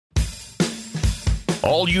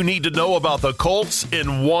All you need to know about the Colts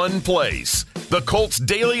in one place. The Colts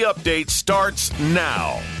Daily Update starts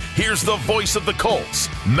now. Here's the voice of the Colts,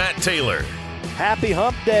 Matt Taylor. Happy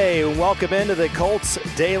Hump Day. Welcome into the Colts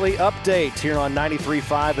Daily Update here on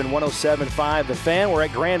 93.5 and 107.5 The Fan. We're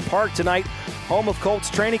at Grand Park tonight, home of Colts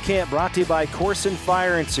training camp, brought to you by Corson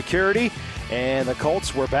Fire and Security. And the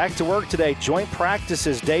Colts were back to work today. Joint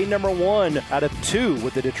practices, day number 1 out of 2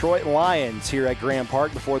 with the Detroit Lions here at Grand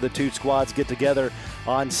Park before the two squads get together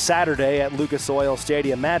on Saturday at Lucas Oil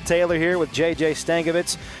Stadium. Matt Taylor here with JJ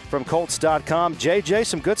Stankovitz from Colts.com. JJ,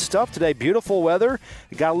 some good stuff today. Beautiful weather.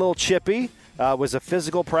 It got a little chippy. Was a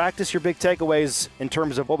physical practice. Your big takeaways in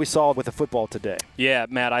terms of what we saw with the football today? Yeah,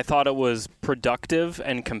 Matt, I thought it was productive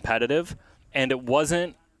and competitive, and it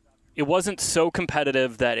wasn't so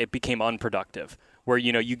competitive that it became unproductive, where,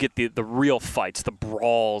 you know, you get the real fights, the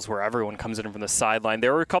brawls where everyone comes in from the sideline.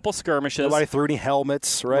 There were a couple skirmishes. Nobody threw any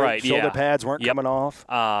helmets, right? Shoulder pads weren't coming off.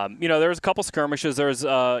 There was a couple skirmishes. There was,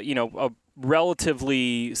 a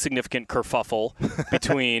relatively significant kerfuffle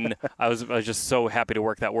between I was just so happy to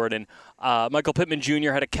work that word in. Michael Pittman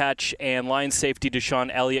Jr. had a catch, and Lions safety Deshaun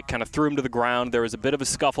Elliott kind of threw him to the ground. There was a bit of a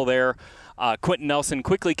scuffle there. Quentin Nelson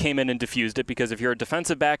quickly came in and diffused it, because if you're a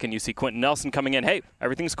defensive back and you see Quentin Nelson coming in, hey,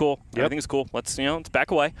 everything's cool. Yep. Everything's cool. Let's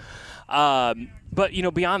back away. But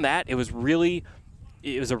beyond that, it was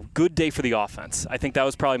a good day for the offense. I think that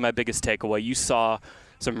was probably my biggest takeaway. You saw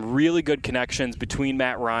some really good connections between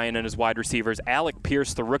Matt Ryan and his wide receivers. Alec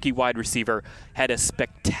Pierce, the rookie wide receiver, had a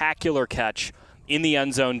spectacular catch in the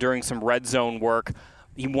end zone during some red zone work.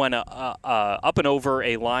 He went up and over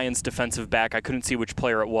a Lions defensive back. I couldn't see which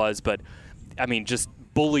player it was, but, just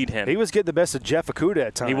bullied him. He was getting the best of Jeff Okudah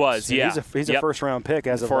at times. He was, yeah. He's a first-round pick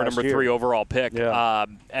as of last year. Number 3 overall pick. Yeah.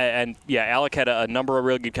 Alec had a number of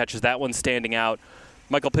really good catches. That one standing out.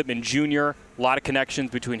 Michael Pittman Jr., a lot of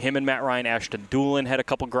connections between him and Matt Ryan. Ashton Doolin had a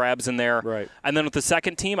couple grabs in there. Right. And then with the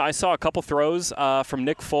second team, I saw a couple throws from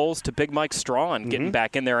Nick Foles to Big Mike Strawn getting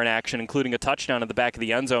back in there in action, including a touchdown at the back of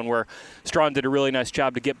the end zone where Strawn did a really nice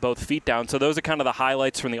job to get both feet down. So those are kind of the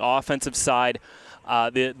highlights from the offensive side.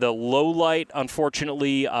 The low light,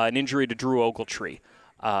 unfortunately, an injury to Drew Ogletree.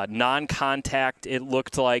 Non-contact, it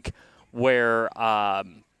looked like, where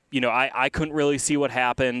I couldn't really see what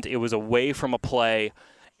happened. It was away from a play,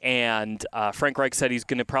 and Frank Reich said he's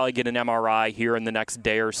going to probably get an MRI here in the next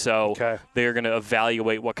day or so. Okay. They're going to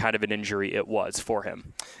evaluate what kind of an injury it was for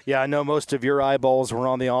him. Yeah, I know most of your eyeballs were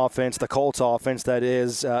on the offense, the Colts offense, that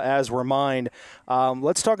is, as were mine.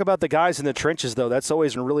 Let's talk about the guys in the trenches, though. That's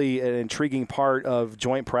always really an intriguing part of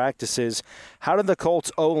joint practices. How did the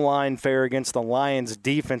Colts O-line fare against the Lions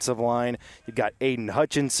defensive line? You've got Aiden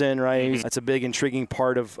Hutchinson, right? Mm-hmm. That's a big, intriguing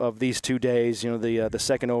part of these 2 days. The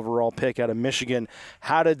second overall pick out of Michigan.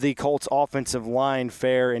 How did the Colts offensive line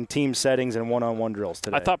fare in team settings and one-on-one drills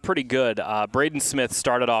today? I thought pretty good. Braden Smith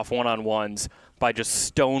started off one-on-ones by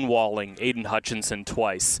just stonewalling Aiden Hutchinson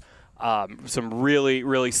twice. Some really,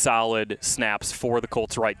 really solid snaps for the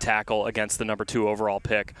Colts right tackle against the number 2 overall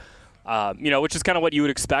pick. Which is kind of what you would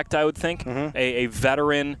expect, I would think. Mm-hmm. A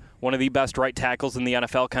veteran, one of the best right tackles in the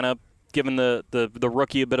NFL, kind of giving the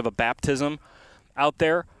rookie a bit of a baptism out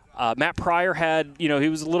there. Matt Pryor had, he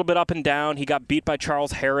was a little bit up and down. He got beat by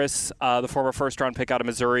Charles Harris, the former first-round pick out of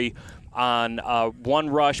Missouri, on one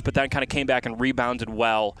rush, but then kind of came back and rebounded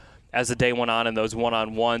well as the day went on in those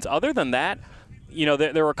one-on-ones. Other than that,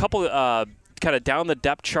 there were a couple kind of down the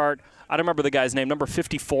depth chart. I don't remember the guy's name. Number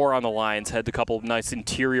 54 on the Lions had a couple of nice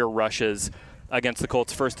interior rushes against the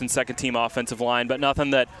Colts' first and second team offensive line, but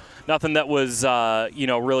nothing that was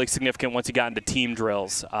really significant once he got into team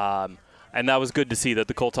drills. And that was good to see that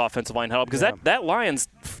the Colts offensive line held up, because that Lions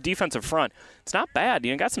defensive front, it's not bad.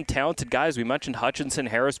 Got some talented guys. We mentioned Hutchinson,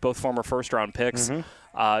 Harris, both former first-round picks.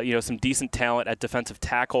 Mm-hmm. Some decent talent at defensive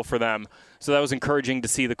tackle for them. So that was encouraging to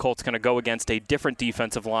see the Colts kind of go against a different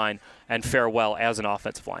defensive line and fare well as an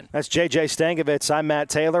offensive line. That's JJ Stankovitz. I'm Matt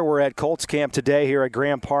Taylor. We're at Colts camp today here at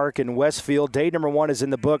Grand Park in Westfield. Day number 1 is in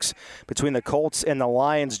the books between the Colts and the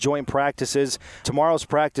Lions joint practices. Tomorrow's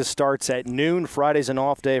practice starts at noon. Friday's an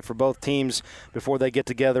off day for both teams before they get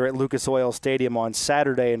together at Lucas Oil Stadium on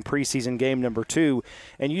Saturday in preseason game number 2.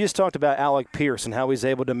 And you just talked about Alec Pierce and how he's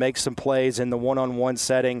able to make some plays in the one-on-one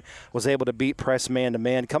setting, was able to beat press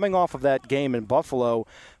man-to-man. Coming off of that game in Buffalo,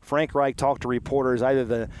 Frank Reich talked to reporters either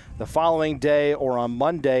the following day or on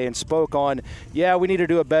Monday and spoke on, we need to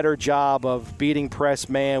do a better job of beating press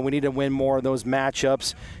man. We need to win more of those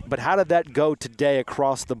matchups. But how did that go today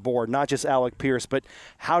across the board? Not just Alec Pierce, but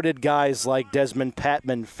how did guys like Desmond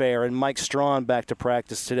Patman fare and Mike Strawn back to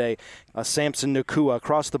practice today? Samson Nakua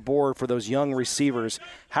across the board for those young receivers.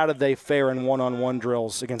 How did they fare in one-on-one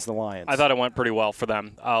drills against the Lions? I thought it went pretty well for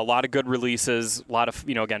them. A lot of good releases, a lot of,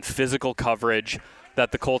 again, physical coverage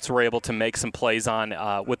that the Colts were able to make some plays on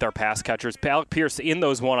with their pass catchers. Alec Pierce in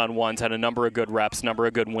those one-on-ones had a number of good reps, number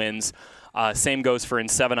of good wins. Same goes for in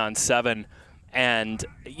 7-on-7. And,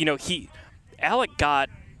 Alec got,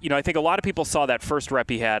 I think a lot of people saw that first rep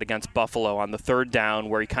he had against Buffalo on the third down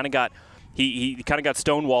where he kind of got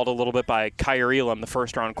stonewalled a little bit by Kyer Elam, the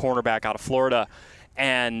first-round cornerback out of Florida,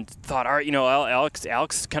 and thought, all right,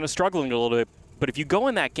 Alex kind of struggling a little bit. But if you go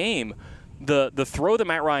in that game, the throw that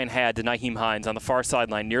Matt Ryan had to Nyheim Hines on the far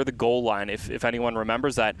sideline near the goal line, if anyone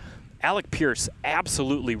remembers that, Alec Pierce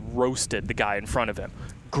absolutely roasted the guy in front of him.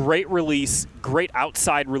 Great release, great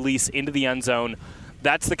outside release into the end zone.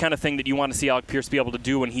 That's the kind of thing that you want to see Alec Pierce be able to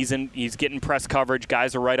do when he's getting press coverage,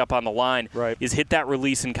 guys are right up on the line, right. Is hit that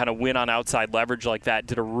release and kind of win on outside leverage like that.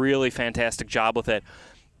 Did a really fantastic job with it.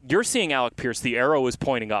 You're seeing Alec Pierce, the arrow is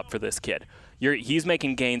pointing up for this kid. He's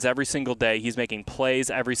making gains every single day. He's making plays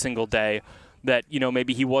every single day that,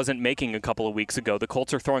 maybe he wasn't making a couple of weeks ago. The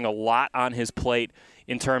Colts are throwing a lot on his plate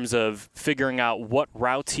in terms of figuring out what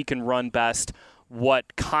routes he can run best,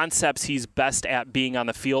 what concepts he's best at being on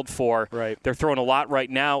the field for. Right. They're throwing a lot right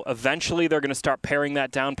now. Eventually, they're going to start paring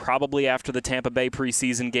that down probably after the Tampa Bay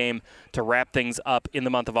preseason game to wrap things up in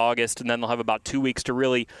the month of August, and then they'll have about 2 weeks to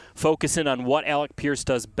really focus in on what Alec Pierce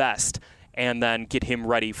does best and then get him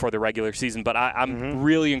ready for the regular season. But I'm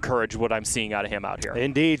really encouraged what I'm seeing out of him out here.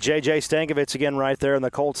 Indeed. J.J. Stankovitz again right there in the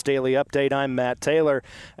Colts Daily Update. I'm Matt Taylor.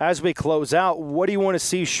 As we close out, what do you want to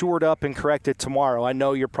see shored up and corrected tomorrow? I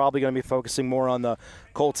know you're probably going to be focusing more on the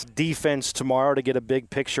Colts defense tomorrow to get a big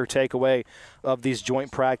picture takeaway of these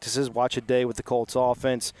joint practices. Watch a day with the Colts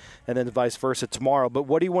offense and then vice versa tomorrow. But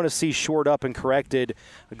what do you want to see shored up and corrected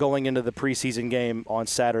going into the preseason game on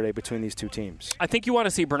Saturday between these two teams? I think you want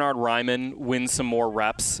to see Bernhard Raimann win some more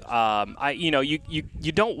reps. You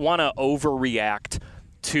don't want to overreact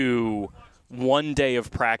to one day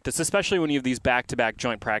of practice, especially when you have these back-to-back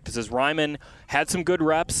joint practices. Raimann had some good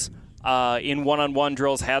reps in one-on-one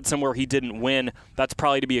drills, had some where he didn't win. That's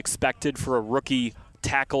probably to be expected for a rookie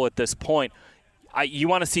tackle at this point. You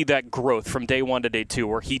want to see that growth from day one to day two,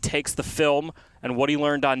 where he takes the film and what he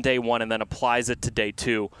learned on day one and then applies it to day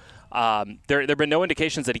two. There have been no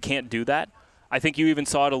indications that he can't do that. I think you even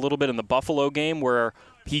saw it a little bit in the Buffalo game where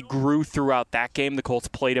he grew throughout that game. The Colts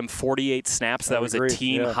played him 48 snaps. That was a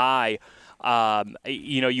team high.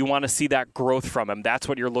 You want to see that growth from him. That's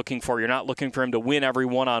what you're looking for. You're not looking for him to win every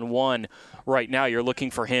one-on-one right now. You're looking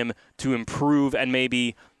for him to improve and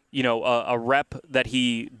maybe, a rep that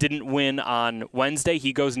he didn't win on Wednesday,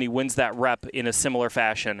 he goes and he wins that rep in a similar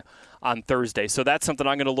fashion on Thursday. So that's something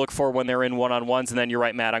I'm going to look for when they're in one-on-ones. And then you're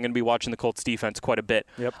right, Matt, I'm going to be watching the Colts defense quite a bit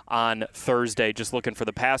on Thursday, just looking for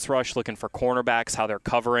the pass rush, looking for cornerbacks, how they're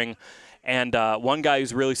covering. And one guy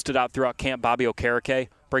who's really stood out throughout camp, Bobby Okereke,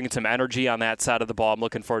 bringing some energy on that side of the ball. I'm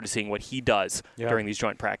looking forward to seeing what he does during these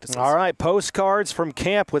joint practices. All right, postcards from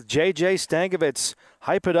camp with J.J. Stankovitz.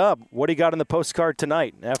 Hype it up. What do you got in the postcard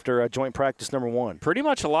tonight after joint practice number one? Pretty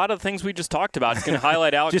much a lot of things we just talked about. It's going to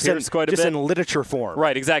highlight Alec Pierce quite a bit. Just in literature form.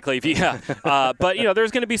 Right, exactly. But, there's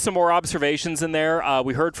going to be some more observations in there.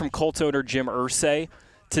 We heard from Colts owner Jim Irsay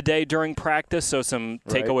today during practice, so some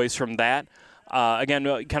takeaways from that. Again,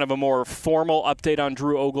 kind of a more formal update on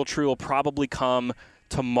Drew Ogletree will probably come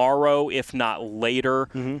tomorrow, if not later.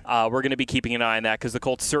 We're going to be keeping an eye on that because the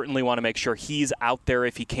Colts certainly want to make sure he's out there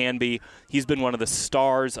if he can be. He's been one of the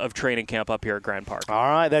stars of training camp up here at Grand Park.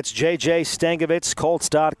 All right, that's J.J. Stankovitz,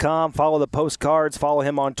 Colts.com. Follow the postcards. Follow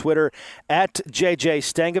him on Twitter at J.J.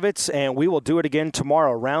 Stankovitz, and we will do it again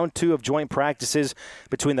tomorrow. Round 2 of joint practices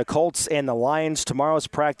between the Colts and the Lions. Tomorrow's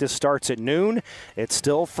practice starts at noon. It's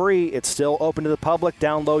still free. It's still open to the public.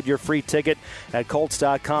 Download your free ticket at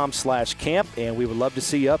Colts.com/camp, and we would love to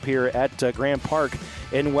see you up here at Grand Park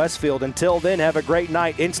in Westfield. Until then, have a great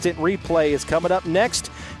night. Instant Replay is coming up next,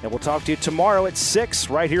 and we'll talk to you tomorrow at 6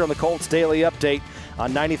 right here on the Colts Daily Update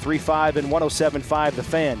on 93.5 and 107.5 The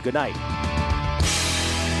Fan. Good night.